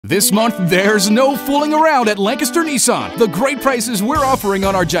This month, there's no fooling around at Lancaster Nissan. The great prices we're offering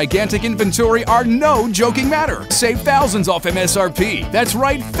on our gigantic inventory are no joking matter. Save thousands off MSRP. That's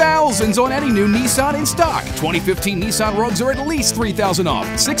right, thousands on any new Nissan in stock. 2015 Nissan Rogues are at least $3,000 off,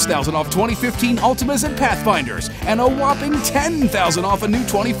 $6,000 off 2015 Altimas and Pathfinders, and a whopping $10,000 off a new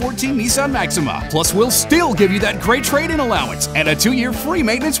 2014 Nissan Maxima. Plus, we'll still give you that great trade-in allowance and a 2-year free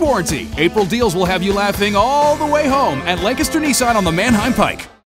maintenance warranty. April deals will have you laughing all the way home at Lancaster Nissan on the Manheim Pike.